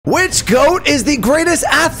Which GOAT is the greatest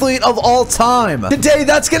athlete of all time? Today,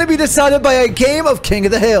 that's going to be decided by a game of King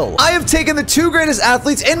of the Hill. I have taken the 2 greatest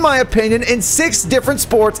athletes, in my opinion, in 6 different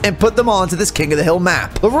sports and put them onto this King of the Hill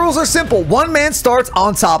map. The rules are simple. One man starts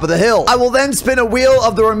on top of the hill. I will then spin a wheel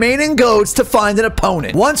of the remaining GOATs to find an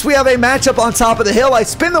opponent. Once we have a matchup on top of the hill, I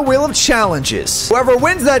spin the wheel of challenges. Whoever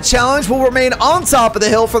wins that challenge will remain on top of the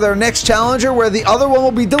hill for their next challenger, where the other one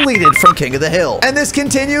will be deleted from King of the Hill. And this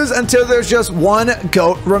continues until there's just 1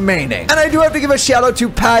 GOAT remaining. And I do have to give a shout out to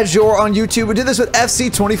Pajor on YouTube, who did this with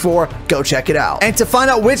FC24. Go check it out. And to find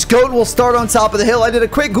out which GOAT will start on top of the hill, I did a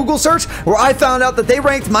quick Google search where I found out that they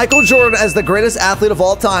ranked Michael Jordan as the greatest athlete of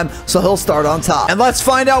all time, so he'll start on top. And let's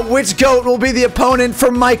find out which GOAT will be the opponent for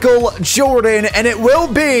Michael Jordan, and it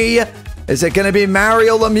will be... Is it going to be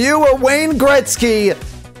Mario Lemieux or Wayne Gretzky?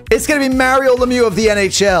 It's going to be Mario Lemieux of the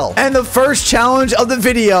NHL. And the first challenge of the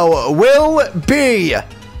video will be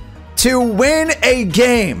to win a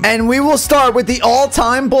game. And we will start with the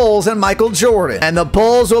all-time Bulls and Michael Jordan. And the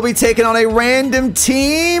Bulls will be taking on a random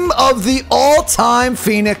team of the all-time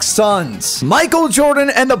Phoenix Suns. Michael Jordan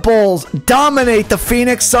and the Bulls dominate the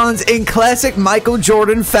Phoenix Suns in classic Michael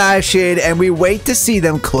Jordan fashion, and we wait to see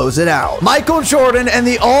them close it out. Michael Jordan and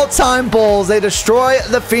the all-time Bulls, they destroy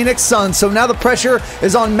the Phoenix Suns, so now the pressure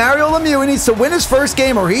is on Mario Lemieux. He needs to win his first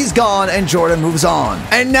game or he's gone, and Jordan moves on.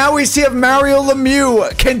 And now we see if Mario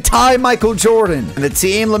Lemieux can tie Michael Jordan. And the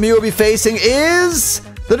team Lemieux will be facing is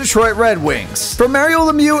the Detroit Red Wings. For Mario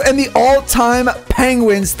Lemieux and the all-time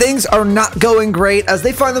Penguins, things are not going great as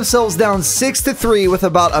they find themselves down 6-3 with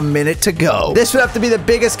about a minute to go. This would have to be the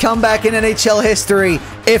biggest comeback in NHL history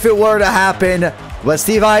if it were to happen. But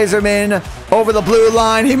Steve Yzerman over the blue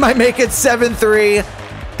line, he might make it 7-3.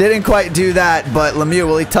 Didn't quite do that, but Lemieux,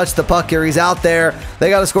 will he touch the puck here? He's out there. They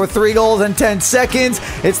got to score 3 goals in 10 seconds.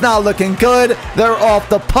 It's not looking good. They're off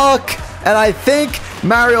the puck, and I think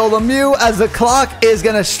Mario Lemieux, as the clock is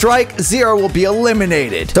going to strike 0, will be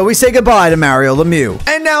eliminated. So we say goodbye to Mario Lemieux.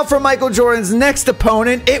 And now for Michael Jordan's next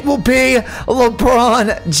opponent, it will be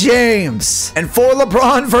LeBron James. And for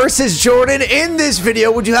LeBron versus Jordan in this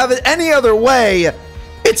video, would you have it any other way?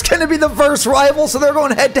 It's going to be the first rival, so they're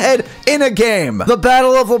going head-to-head in a game. The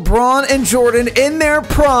battle of LeBron and Jordan in their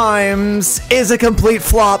primes is a complete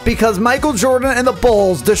flop because Michael Jordan and the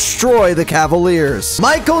Bulls destroy the Cavaliers.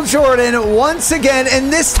 Michael Jordan once again,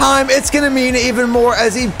 and this time it's going to mean even more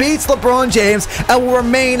as he beats LeBron James and will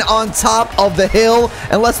remain on top of the hill.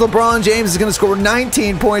 Unless LeBron James is going to score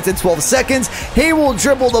 19 points in 12 seconds, he will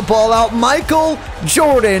dribble the ball out. Michael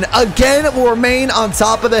Jordan again will remain on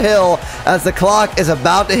top of the hill as the clock is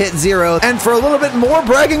about to hit 0. And for a little bit more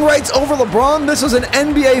bragging rights over LeBron, this was an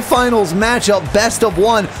NBA Finals matchup, best of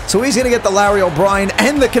 1. So he's going to get the Larry O'Brien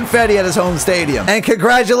and the confetti at his home stadium. And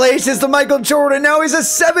congratulations to Michael Jordan. Now he's a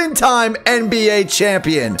 7-time NBA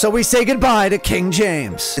champion. So we say goodbye to King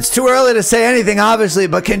James. It's too early to say anything, obviously,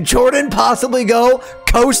 but can Jordan possibly go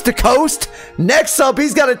coast to coast? Next up,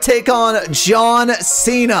 he's got to take on John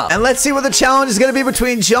Cena. And let's see what the challenge is going to be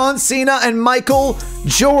between John Cena and Michael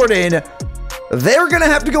Jordan. They're going to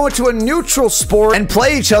have to go into a neutral sport and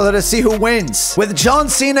play each other to see who wins. With John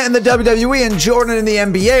Cena in the WWE and Jordan in the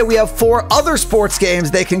NBA, we have 4 other sports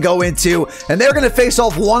games they can go into, and they're going to face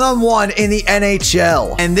off one-on-one in the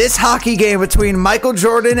NHL. And this hockey game between Michael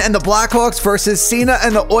Jordan and the Blackhawks versus Cena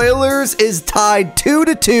and the Oilers is tied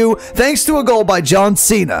 2-2 thanks to a goal by John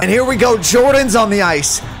Cena. And here we go. Jordan's on the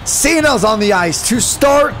ice. Cena's on the ice to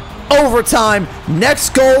start overtime.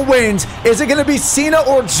 Next goal wins. Is it going to be Cena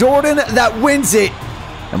or Jordan that wins it?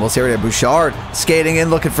 And we'll see right here. Bouchard skating in,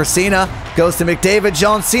 looking for Cena. Goes to McDavid.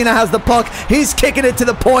 John Cena has the puck. He's kicking it to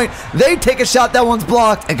the point. They take a shot. That one's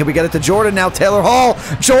blocked. And can we get it to Jordan now? Taylor Hall.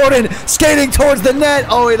 Jordan skating towards the net.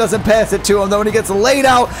 Oh, he doesn't pass it to him, though, and he gets laid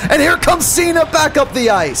out. And here comes Cena back up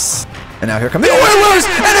the ice. And now here come the Oilers,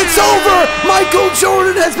 and it's over! Michael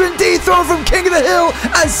Jordan has been dethroned from King of the Hill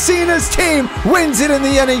as Cena's team wins it in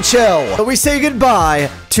the NHL. So we say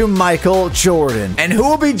goodbye to Michael Jordan. And who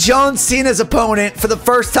will be John Cena's opponent for the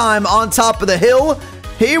first time on top of the hill?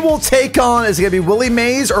 He will take on, is it going to be Willie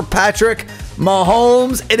Mays or Patrick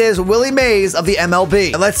Mahomes? It is Willie Mays of the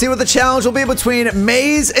MLB. And let's see what the challenge will be between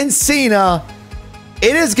Mays and Cena.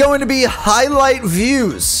 It is going to be highlight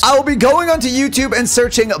views. I will be going onto YouTube and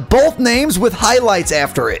searching both names with highlights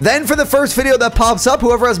after it. Then for the first video that pops up,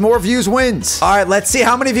 whoever has more views wins. All right, let's see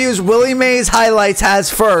how many views Willie Mays highlights has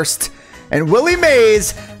first. And Willie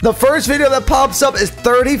Mays, the first video that pops up is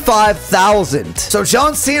 35,000. So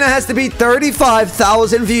John Cena has to beat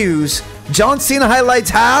 35,000 views. John Cena highlights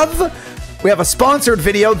have We have a sponsored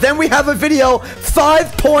video. Then we have a video,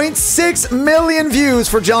 5.6 million views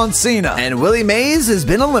for John Cena. And Willie Mays has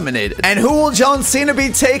been eliminated. And who will John Cena be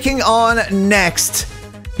taking on next?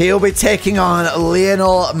 He'll be taking on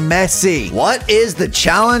Lionel Messi. What is the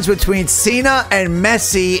challenge between Cena and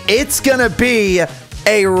Messi? It's gonna be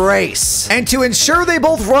a race. And to ensure they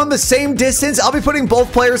both run the same distance, I'll be putting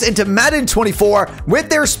both players into Madden 24 with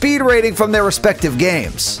their speed rating from their respective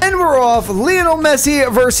games. And we're off. Lionel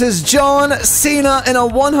Messi versus John Cena in a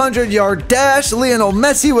 100-yard dash. Lionel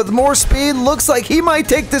Messi with more speed. Looks like he might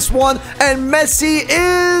take this one, and Messi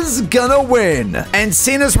is gonna win. And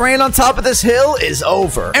Cena's reign on top of this hill is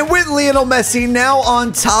over. And with Lionel Messi now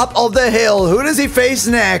on top of the hill, who does he face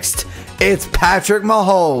next? It's Patrick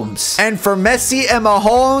Mahomes. And for Messi and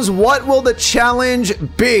Mahomes, what will the challenge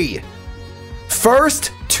be?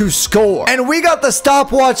 First to score. And we got the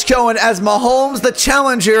stopwatch going as Mahomes, the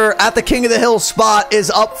challenger at the King of the Hill spot,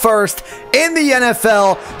 is up first in the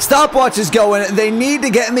NFL. Stopwatch is going. They need to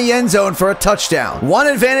get in the end zone for a touchdown. One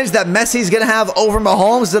advantage that Messi's going to have over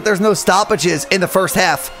Mahomes is that there's no stoppages in the first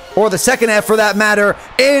half, or the second half for that matter,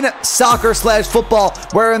 in soccer/football,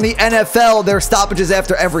 where in the NFL, there are stoppages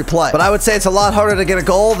after every play. But I would say it's a lot harder to get a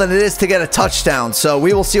goal than it is to get a touchdown. So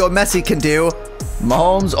we will see what Messi can do.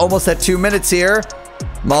 Mahomes almost at 2 minutes here.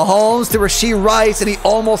 Mahomes to Rashee Rice, and he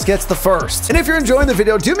almost gets the first. And if you're enjoying the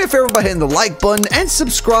video, do me a favor by hitting the like button and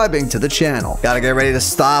subscribing to the channel. Gotta get ready to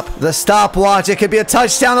stop the stopwatch. It could be a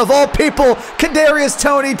touchdown of all people. Kadarius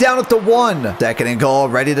Toney down at the 1. Second and goal,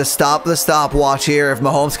 ready to stop the stopwatch here. If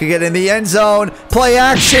Mahomes can get in the end zone, play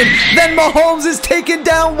action. Then Mahomes is taken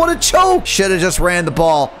down. What a choke. Should have just ran the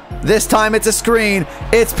ball. This time it's a screen.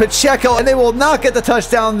 It's Pacheco, and they will not get the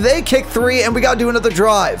touchdown. They kick 3, and we got to do another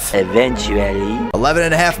drive. Eventually.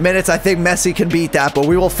 11.5 minutes. I think Messi can beat that, but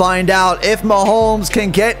we will find out if Mahomes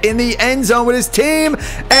can get in the end zone with his team.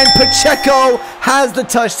 And Pacheco has the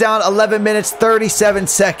touchdown. 11 minutes, 37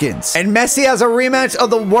 seconds. And Messi has a rematch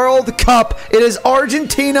of the World Cup. It is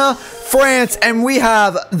Argentina, France, and we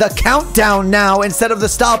have the countdown now instead of the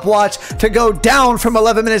stopwatch to go down from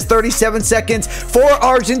 11 minutes 37 seconds for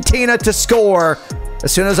Argentina to score.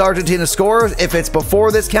 As soon as Argentina scores, if it's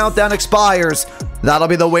before this countdown expires, that'll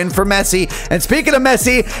be the win for Messi. And speaking of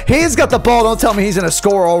Messi, he's got the ball. Don't tell me he's going to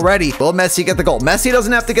score already. Will Messi get the goal? Messi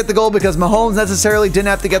doesn't have to get the goal because Mahomes necessarily didn't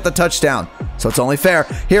have to get the touchdown. So it's only fair.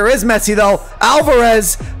 Here is Messi, though.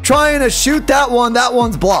 Alvarez trying to shoot that one. That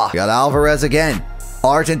one's blocked. We got Alvarez again.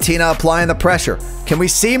 Argentina applying the pressure. Can we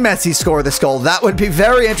see Messi score this goal? That would be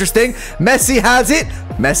very interesting. Messi has it.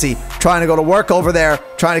 Messi trying to go to work over there,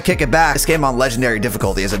 trying to kick it back. This game on legendary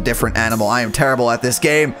difficulty is a different animal. I am terrible at this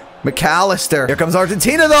game. McAllister. Here comes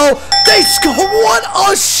Argentina, though. They score.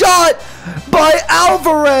 What a shot by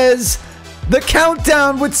Alvarez. The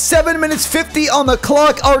countdown with 7 minutes 50 on the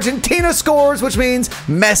clock. Argentina scores, which means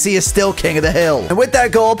Messi is still king of the hill. And with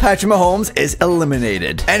that goal, Patrick Mahomes is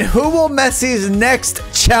eliminated. And who will Messi's next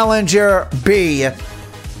challenger be?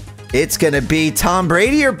 It's going to be Tom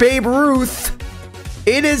Brady or Babe Ruth.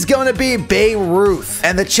 It is going to be Babe Ruth.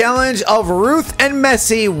 And the challenge of Ruth and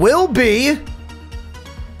Messi will be...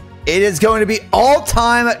 it is going to be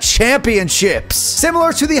all-time championships.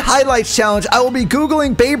 Similar to the highlights challenge, I will be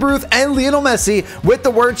Googling Babe Ruth and Lionel Messi with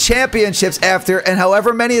the word championships after, and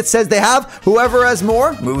however many it says they have, whoever has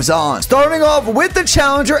more moves on. Starting off with the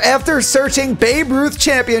challenger, after searching Babe Ruth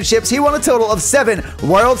championships, he won a total of 7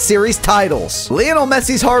 World Series titles. Lionel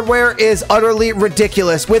Messi's hardware is utterly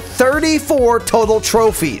ridiculous with 34 total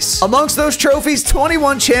trophies. Amongst those trophies,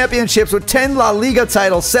 21 championships with 10 La Liga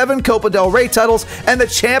titles, 7 Copa del Rey titles, and the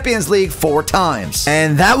Champions League 4 times.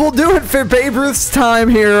 And that will do it for Babe Ruth's time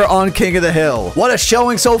here on King of the Hill. What a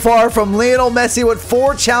showing so far from Lionel Messi with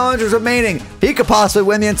 4 challengers remaining. He could possibly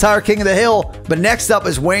win the entire King of the Hill. But next up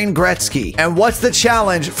is Wayne Gretzky. And what's the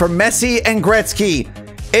challenge for Messi and Gretzky?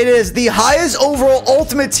 It is the highest overall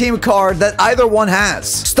Ultimate Team card that either one has.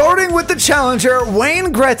 Starting with the challenger,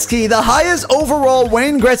 Wayne Gretzky. The highest overall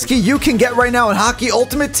Wayne Gretzky you can get right now in Hockey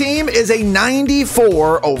Ultimate Team is a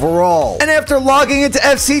 94 overall. And after logging into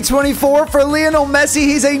FC24 for Lionel Messi,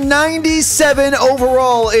 he's a 97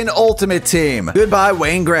 overall in Ultimate Team. Goodbye,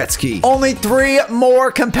 Wayne Gretzky. Only 3 more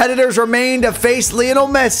competitors remain to face Lionel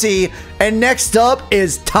Messi. And next up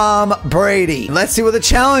is Tom Brady. Let's see what the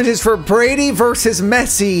challenge is for Brady versus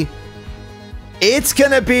Messi. It's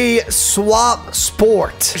going to be swap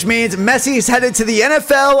sport, which means Messi is headed to the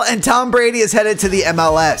NFL and Tom Brady is headed to the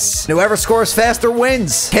MLS. Whoever scores faster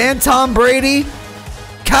wins. Can Tom Brady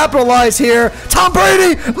capitalize here. Tom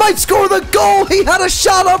Brady might score the goal. He had a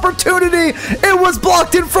shot opportunity. It was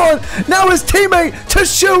blocked in front. Now his teammate to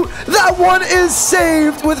shoot. That one is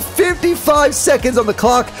saved with 55 seconds on the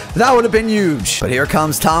clock. That would have been huge. But here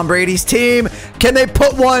comes Tom Brady's team. Can they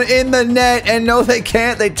put one in the net? And no, they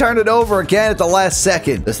can't. They turn it over again at the last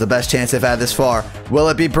second. This is the best chance they've had this far. Will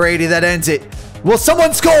it be Brady that ends it? Will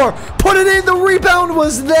someone score? Put it in. The rebound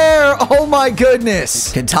was there. Oh my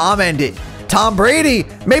goodness. Can Tom end it? Tom Brady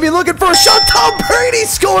maybe looking for a shot. Tom Brady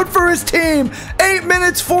scored for his team. 8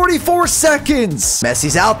 minutes, 44 seconds.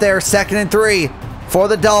 Messi's out there, 2nd and 3 for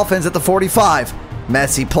the Dolphins at the 45.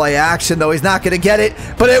 Messi play action, though he's not going to get it,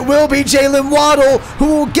 but it will be Jalen Waddle who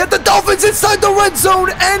will get the Dolphins inside the red zone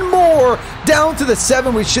and more. Down to the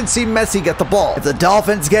 7, we should see Messi get the ball. If the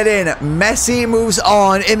Dolphins get in, Messi moves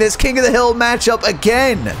on in this King of the Hill matchup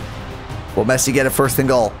again. Will Messi get a 1st and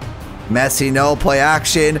goal? Messi, no, play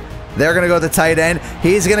action. They're going to go to the tight end.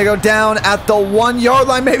 He's going to go down at the 1-yard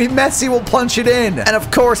line. Maybe Messi will punch it in. And of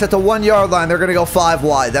course, at the 1-yard line, they're going to go 5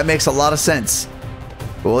 wide. That makes a lot of sense.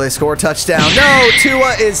 Will they score a touchdown? No,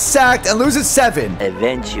 Tua is sacked and loses 7.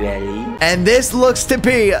 Eventually. And this looks to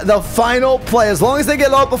be the final play. As long as they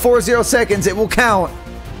get up before 0 seconds, it will count.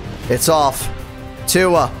 It's off.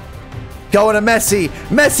 Tua going to Messi.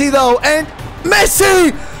 Messi, though, and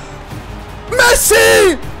Messi!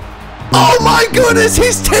 Messi! Oh my goodness,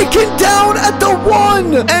 he's taken down at the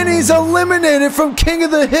 1! And he's eliminated from King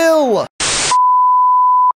of the Hill.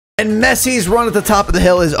 And Messi's run at the top of the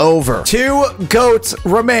hill is over. 2 GOATs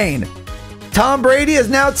remain. Tom Brady is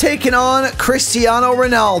now taking on Cristiano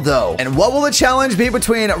Ronaldo. And what will the challenge be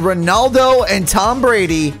between Ronaldo and Tom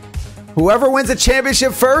Brady? Whoever wins the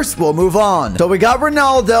championship first will move on. So we got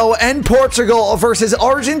Ronaldo and Portugal versus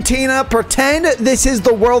Argentina. Pretend this is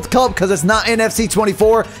the World Cup because it's not in FC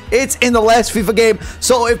 24. It's in the last FIFA game.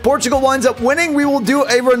 So if Portugal winds up winning, we will do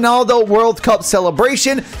a Ronaldo World Cup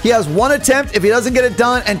celebration. He has 1 attempt. If he doesn't get it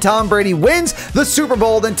done and Tom Brady wins the Super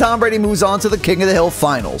Bowl, then Tom Brady moves on to the King of the Hill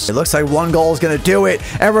finals. It looks like 1 goal is going to do it.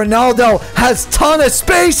 And Ronaldo has ton of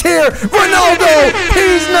space here. Ronaldo,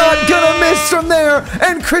 he's not going to miss from there.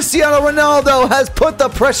 And Cristiano Ronaldo has put the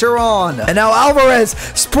pressure on. And now Alvarez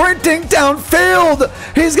sprinting downfield.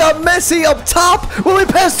 He's got Messi up top. Will he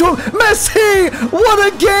pass to him? Messi!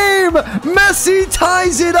 What a game! Messi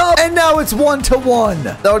ties it up. And now it's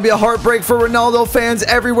 1-1. That would be a heartbreak for Ronaldo fans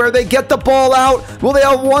everywhere. They get the ball out. Will they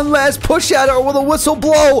have one last push at it, or will the whistle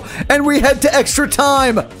blow and we head to extra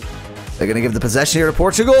time? They're going to give the possession here to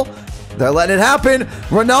Portugal. They're letting it happen.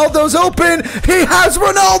 Ronaldo's open. He has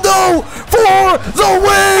Ronaldo for the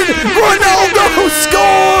win. Ronaldo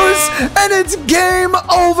scores. And it's game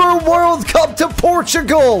over. World Cup to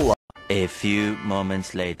Portugal. A few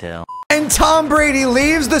moments later. And Tom Brady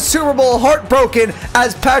leaves the Super Bowl heartbroken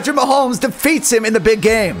as Patrick Mahomes defeats him in the big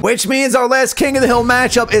game. Which means our last King of the Hill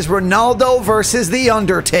matchup is Ronaldo versus The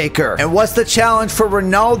Undertaker. And what's the challenge for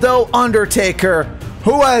Ronaldo Undertaker?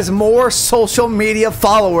 Who has more social media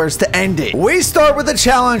followers to end it? We start with the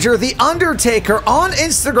challenger. The Undertaker on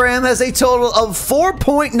Instagram has a total of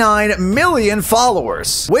 4.9 million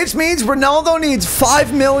followers, which means Ronaldo needs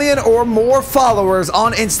 5 million or more followers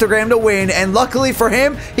on Instagram to win. And luckily for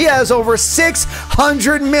him, he has over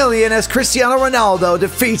 600 million as Cristiano Ronaldo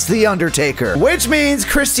defeats The Undertaker, which means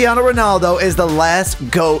Cristiano Ronaldo is the last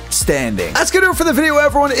GOAT standing. That's gonna do it for the video,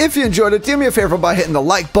 everyone. If you enjoyed it, do me a favor by hitting the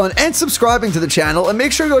like button and subscribing to the channel. And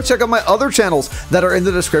make sure to go check out my other channels that are in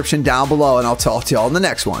the description down below. And I'll talk to y'all in the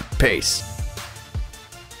next one. Peace.